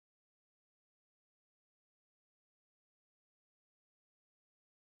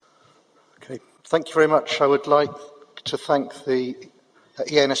Okay, thank you very much. I would like to thank the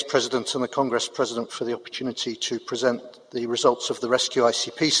EANS President and the Congress President for the opportunity to present the results of the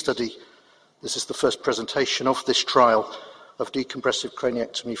RESCUEicp study. This is the first presentation of this trial of decompressive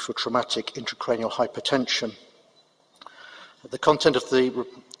craniectomy for traumatic intracranial hypertension. The content of the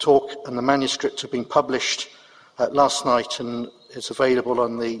talk and the manuscript have been published last night and is available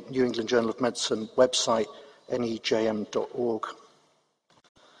on the New England Journal of Medicine website, nejm.org.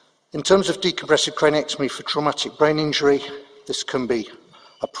 In terms of decompressive craniectomy for traumatic brain injury, this can be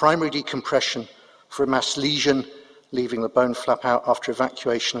a primary decompression for a mass lesion, leaving the bone flap out after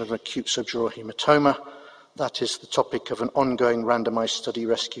evacuation of an acute subdural hematoma. That is the topic of an ongoing randomized study,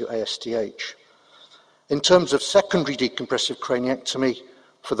 RESCUE-ASDH. In terms of secondary decompressive craniectomy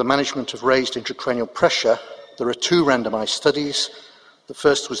for the management of raised intracranial pressure, there are two randomized studies. The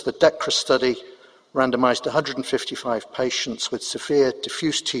first was the DECRA study, randomized 155 patients with severe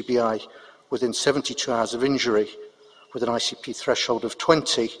diffuse TBI within 72 hours of injury with an ICP threshold of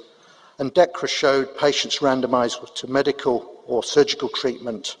 20, and DECRA showed patients randomized to medical or surgical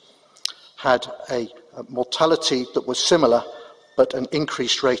treatment had a mortality that was similar, but an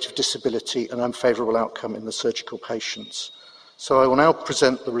increased rate of disability and unfavorable outcome in the surgical patients. So I will now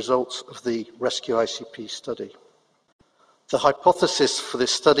present the results of the RESCUEicp study. The hypothesis for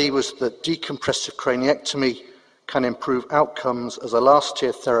this study was that decompressive craniectomy can improve outcomes as a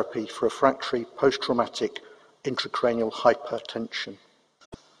last-tier therapy for refractory post-traumatic intracranial hypertension.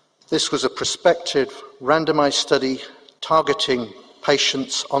 This was a prospective randomized study targeting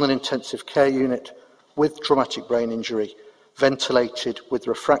patients on an intensive care unit with traumatic brain injury, ventilated with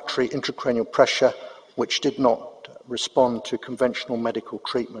refractory intracranial pressure, which did not respond to conventional medical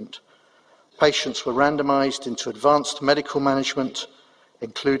treatment. Patients were randomized into advanced medical management,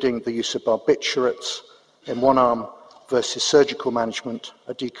 including the use of barbiturates in one arm versus surgical management,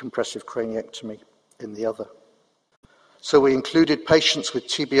 a decompressive craniectomy in the other. So we included patients with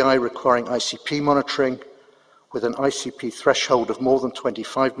TBI requiring ICP monitoring with an ICP threshold of more than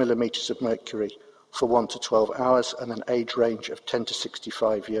 25 millimeters of mercury for 1 to 12 hours and an age range of 10 to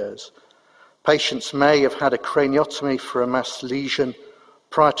 65 years. Patients may have had a craniotomy for a mass lesion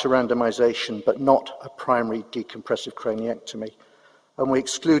prior to randomization, but not a primary decompressive craniectomy. And we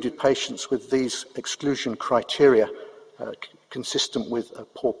excluded patients with these exclusion criteria consistent with a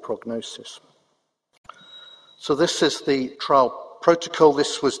poor prognosis. So this is the trial protocol.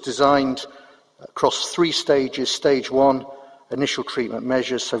 This was designed across 3 stages. Stage 1, initial treatment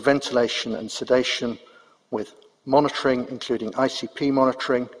measures, so ventilation and sedation with monitoring, including ICP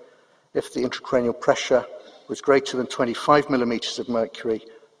monitoring. If the intracranial pressure was greater than 25 millimeters of mercury,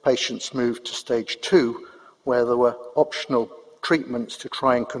 patients moved to stage 2, where there were optional treatments to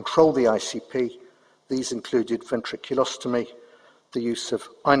try and control the ICP. These included ventriculostomy, the use of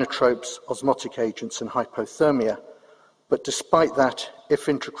inotropes, osmotic agents, and hypothermia. But despite that, if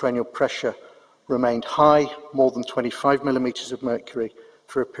intracranial pressure remained high, more than 25 millimeters of mercury,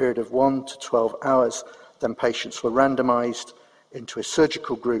 for a period of 1 to 12 hours, then patients were randomized into a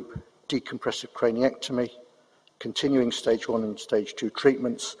surgical group, decompressive craniectomy, continuing stage 1 and stage 2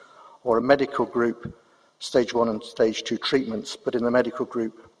 treatments, or a medical group, stage 1 and stage 2 treatments, but in the medical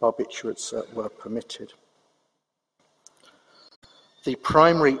group, barbiturates were permitted. The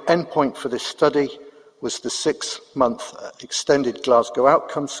primary endpoint for this study was the 6-month extended Glasgow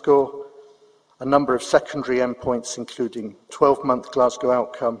outcome score, a number of secondary endpoints including 12-month Glasgow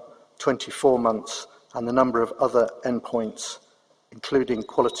outcome, 24 months, and a number of other endpoints, including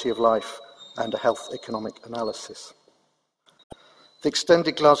quality of life and a health economic analysis. The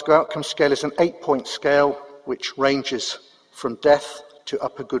extended Glasgow outcome scale is an 8-point scale which ranges from death to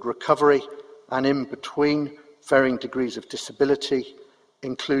upper good recovery and in between varying degrees of disability,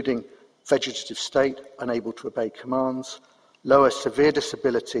 including vegetative state, unable to obey commands, lower severe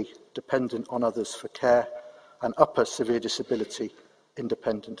disability, dependent on others for care, and upper severe disability,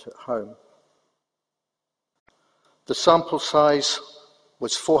 independent at home. The sample size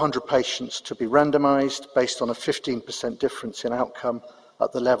was 400 patients to be randomized based on a 15% difference in outcome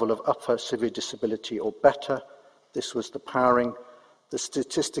at the level of upper severe disability or better. This was the powering. The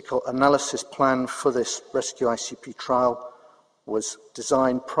statistical analysis plan for this RESCUEicp trial was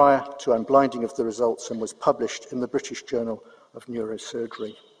designed prior to unblinding of the results and was published in the British Journal of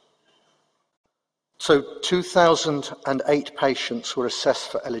Neurosurgery. So 2,008 patients were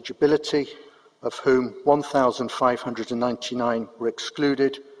assessed for eligibility, of whom 1,599 were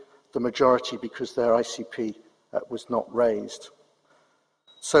excluded, the majority because their ICP was not raised.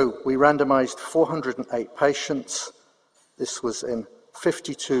 So we randomized 408 patients. This was in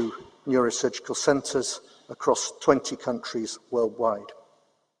 52 neurosurgical centres across 20 countries worldwide.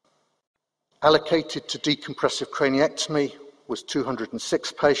 Allocated to decompressive craniectomy was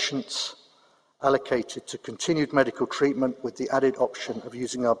 206 patients. Allocated to continued medical treatment with the added option of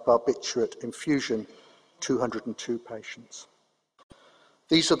using our barbiturate infusion, 202 patients.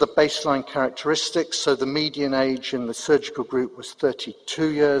 These are the baseline characteristics. So the median age in the surgical group was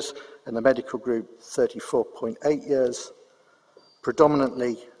 32 years, and the medical group 34.8 years.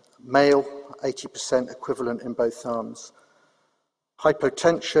 Predominantly male, 80% equivalent in both arms.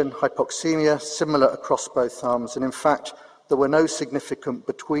 Hypotension, hypoxemia, similar across both arms, and in fact, there were no significant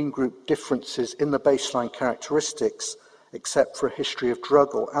between-group differences in the baseline characteristics, except for a history of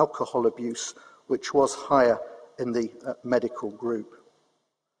drug or alcohol abuse, which was higher in the medical group.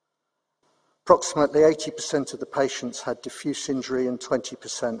 Approximately 80% of the patients had diffuse injury and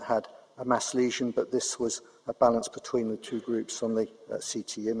 20% had a mass lesion, but this was a balance between the two groups on the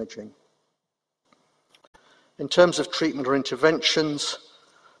CT imaging. In terms of treatment or interventions,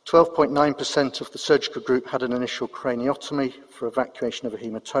 12.9% of the surgical group had an initial craniotomy for evacuation of a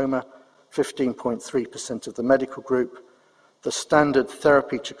hematoma, 15.3% of the medical group. The standard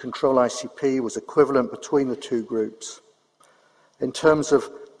therapy to control ICP was equivalent between the two groups. In terms of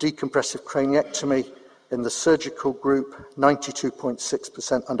decompressive craniectomy, in the surgical group,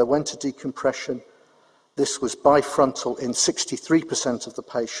 92.6% underwent a decompression. This was bifrontal in 63% of the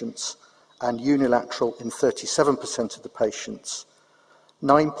patients and unilateral in 37% of the patients.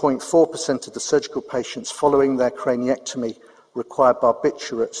 9.4% of the surgical patients following their craniectomy required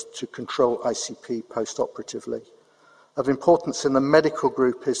barbiturates to control ICP postoperatively. Of importance in the medical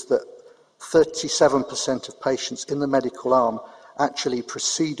group is that 37% of patients in the medical arm actually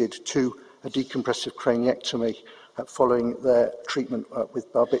proceeded to a decompressive craniectomy following their treatment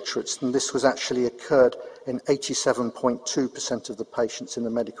with barbiturates, and this was actually occurred in 87.2% of the patients in the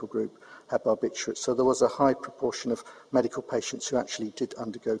medical group had barbiturates. So there was a high proportion of medical patients who actually did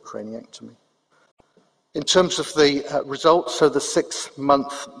undergo craniectomy. In terms of the results, so the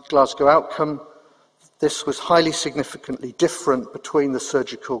 6-month Glasgow outcome, this was highly significantly different between the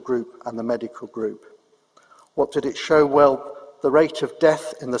surgical group and the medical group. What did it show? Well, the rate of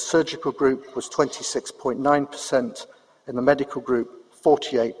death in the surgical group was 26.9%, in the medical group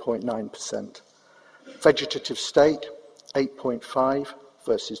 48.9%. Vegetative state 8.5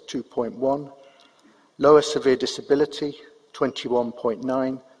 versus 2.1. Lower severe disability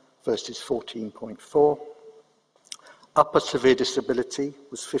 21.9 versus 14.4. Upper severe disability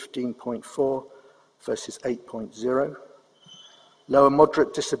was 15.4 versus 8.0. Lower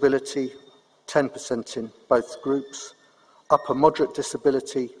moderate disability 10% in both groups. Upper moderate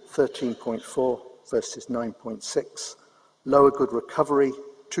disability 13.4 versus 9.6. Lower good recovery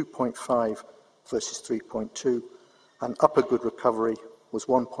 2.5 versus 3.2. And upper good recovery was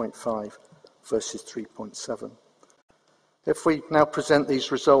 1.5 versus 3.7. If we now present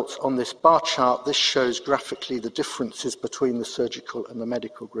these results on this bar chart, this shows graphically the differences between the surgical and the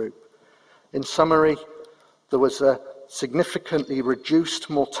medical group. In summary, there was a significantly reduced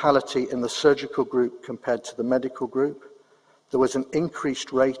mortality in the surgical group compared to the medical group. There was an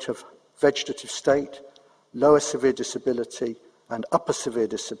increased rate of vegetative state, lower severe disability and upper severe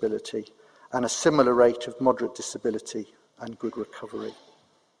disability, and a similar rate of moderate disability and good recovery.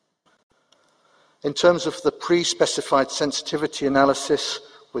 In terms of the pre-specified sensitivity analysis,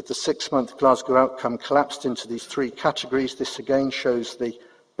 with the 6-month Glasgow outcome collapsed into these 3 categories, this again shows the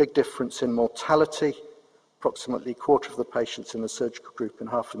big difference in mortality, approximately a quarter of the patients in the surgical group and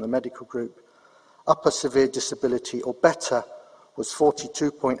half in the medical group. Upper severe disability or better was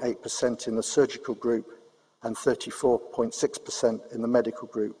 42.8% in the surgical group and 34.6% in the medical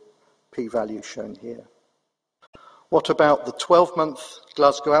group, p-value shown here. What about the 12-month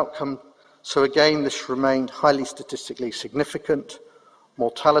Glasgow outcome? So again, this remained highly statistically significant.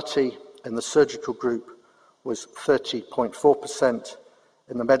 Mortality in the surgical group was 30.4%,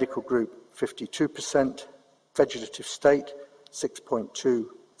 in the medical group 52%, vegetative state 6.2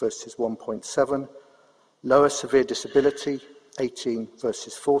 versus 1.7, lower severe disability 18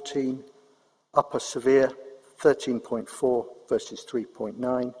 versus 14, upper severe 13.4 versus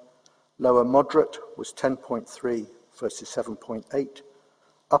 3.9, lower moderate was 10.3 versus 7.8,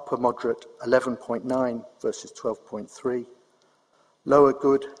 upper moderate 11.9 versus 12.3, lower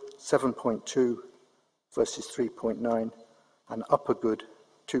good 7.2 versus 3.9, and upper good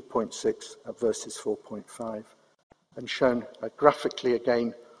 2.6 versus 4.5. And shown graphically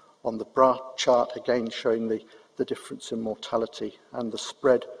again on the bar chart, again showing the difference in mortality and the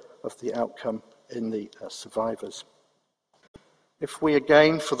spread of the outcome in the survivors. If we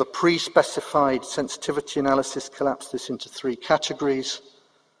again, for the pre-specified sensitivity analysis, collapse this into 3 categories.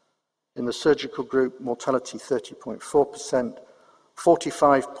 In the surgical group, mortality 30.4%,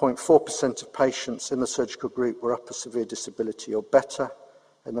 45.4% of patients in the surgical group were upper severe disability or better.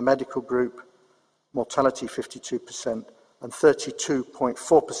 In the medical group, mortality 52%, and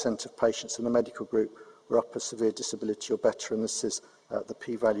 32.4% of patients in the medical group were upper severe disability or better, and this is the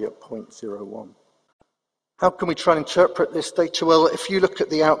p-value at 0.01. How can we try and interpret this data? Well, if you look at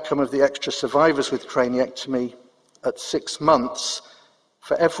the outcome of the extra survivors with craniectomy at 6 months,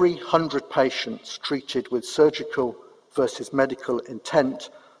 for every 100 patients treated with surgical versus medical intent,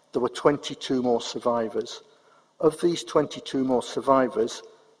 there were 22 more survivors. Of these 22 more survivors,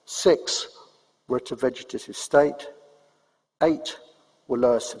 6 were at a vegetative state, 8 were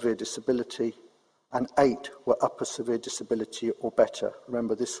lower severe disability, and 8 were upper severe disability or better.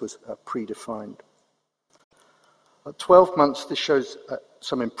 Remember, this was predefined. At 12 months, this shows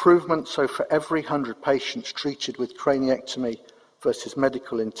some improvement. So for every 100 patients treated with craniectomy versus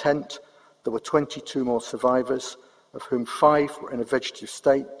medical intent, there were 22 more survivors, of whom 5 were in a vegetative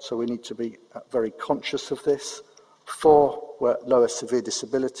state, so we need to be very conscious of this. 4 were lower severe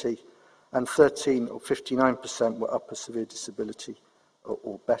disability, and 13 or 59% were upper severe disability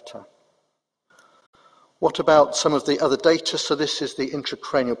or better. What about some of the other data? So this is the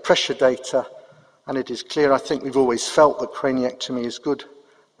intracranial pressure data, and it is clear, I think we've always felt that craniectomy is good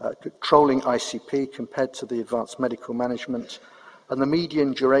controlling ICP compared to the advanced medical management, and the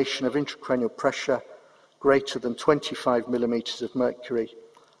median duration of intracranial pressure greater than 25 millimeters of mercury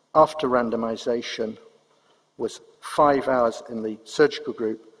after randomization was 5 hours in the surgical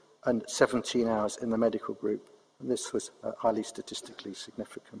group and 17 hours in the medical group, and this was highly statistically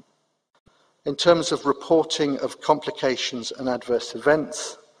significant. In terms of reporting of complications and adverse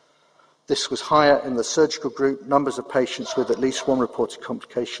events, this was higher in the surgical group. Numbers of patients with at least one reported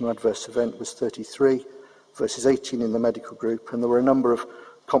complication or adverse event was 33 versus 18 in the medical group, and there were a number of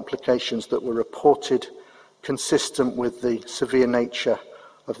complications that were reported consistent with the severe nature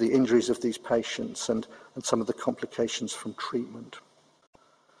of the injuries of these patients and some of the complications from treatment.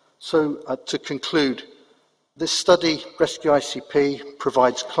 So to conclude, this study, RESCUEicp,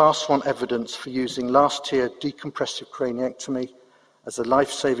 provides Class 1 evidence for using last-tier decompressive craniectomy as a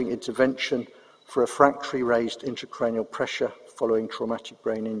life-saving intervention for refractory raised intracranial pressure following traumatic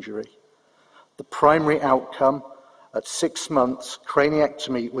brain injury. The primary outcome at 6 months,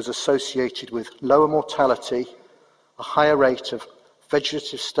 craniectomy was associated with lower mortality, a higher rate of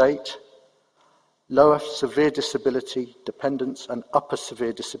vegetative state, lower severe disability, dependence, and upper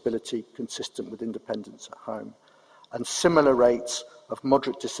severe disability consistent with independence at home, and similar rates of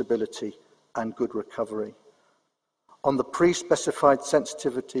moderate disability and good recovery. On the pre-specified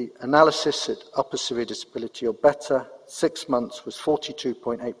sensitivity analysis at upper severe disability or better, 6 months was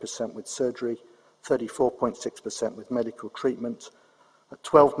 42.8% with surgery, 34.6% with medical treatment. At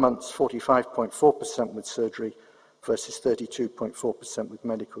 12 months, 45.4% with surgery versus 32.4% with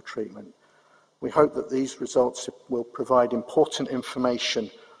medical treatment. We hope that these results will provide important information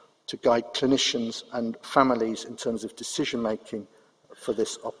to guide clinicians and families in terms of decision-making for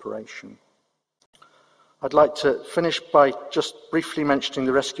this operation. I'd like to finish by just briefly mentioning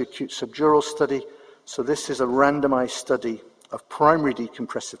the RESCUEicp subdural study. So this is a randomized study of primary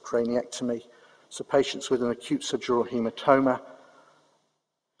decompressive craniectomy. So patients with an acute subdural hematoma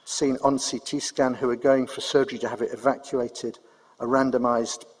seen on CT scan who are going for surgery to have it evacuated are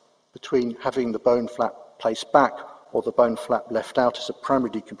randomized between having the bone flap placed back or the bone flap left out as a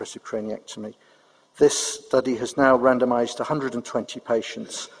primary decompressive craniectomy. This study has now randomized 120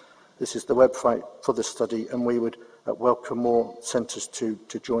 patients. This is the website for the study, and we would welcome more centres to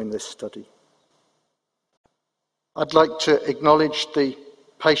join this study. I'd like to acknowledge the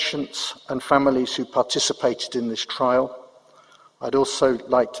patients and families who participated in this trial. I'd also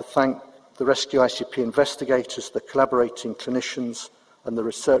like to thank the RESCUEicp investigators, the collaborating clinicians, and the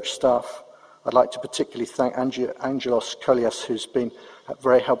research staff. I'd like to particularly thank Angelos Kolias, who's been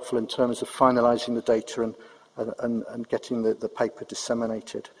very helpful in terms of finalising the data and getting the paper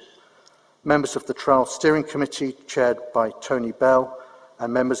disseminated. Members of the Trial Steering Committee, chaired by Tony Bell,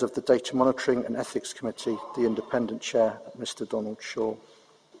 and members of the Data Monitoring and Ethics Committee, the independent chair, Mr. Donald Shaw.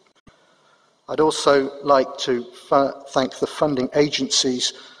 I'd also like to thank the funding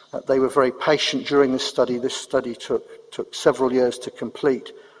agencies. They were very patient during this study. This study took several years to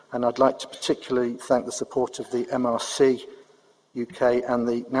complete, and I'd like to particularly thank the support of the MRC UK and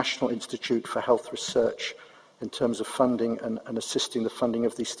the National Institute for Health Research in terms of funding and assisting the funding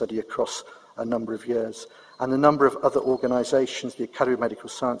of the study across a number of years. And a number of other organisations, the Academy of Medical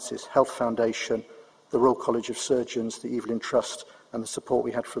Sciences, Health Foundation, the Royal College of Surgeons, the Evelyn Trust, and the support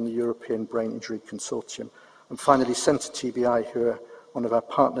we had from the European Brain Injury Consortium. And finally, Centre TBI, who are one of our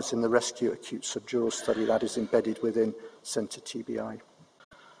partners in the Rescue Acute Subdural study that is embedded within Centre TBI.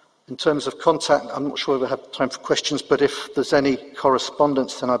 In terms of contact, I'm not sure if I have time for questions, but if there's any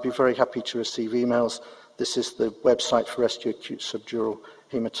correspondence, then I'd be very happy to receive emails. This is the website for Rescue Acute Subdural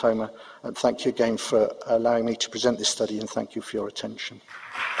Hematoma. And thank you again for allowing me to present this study, and thank you for your attention.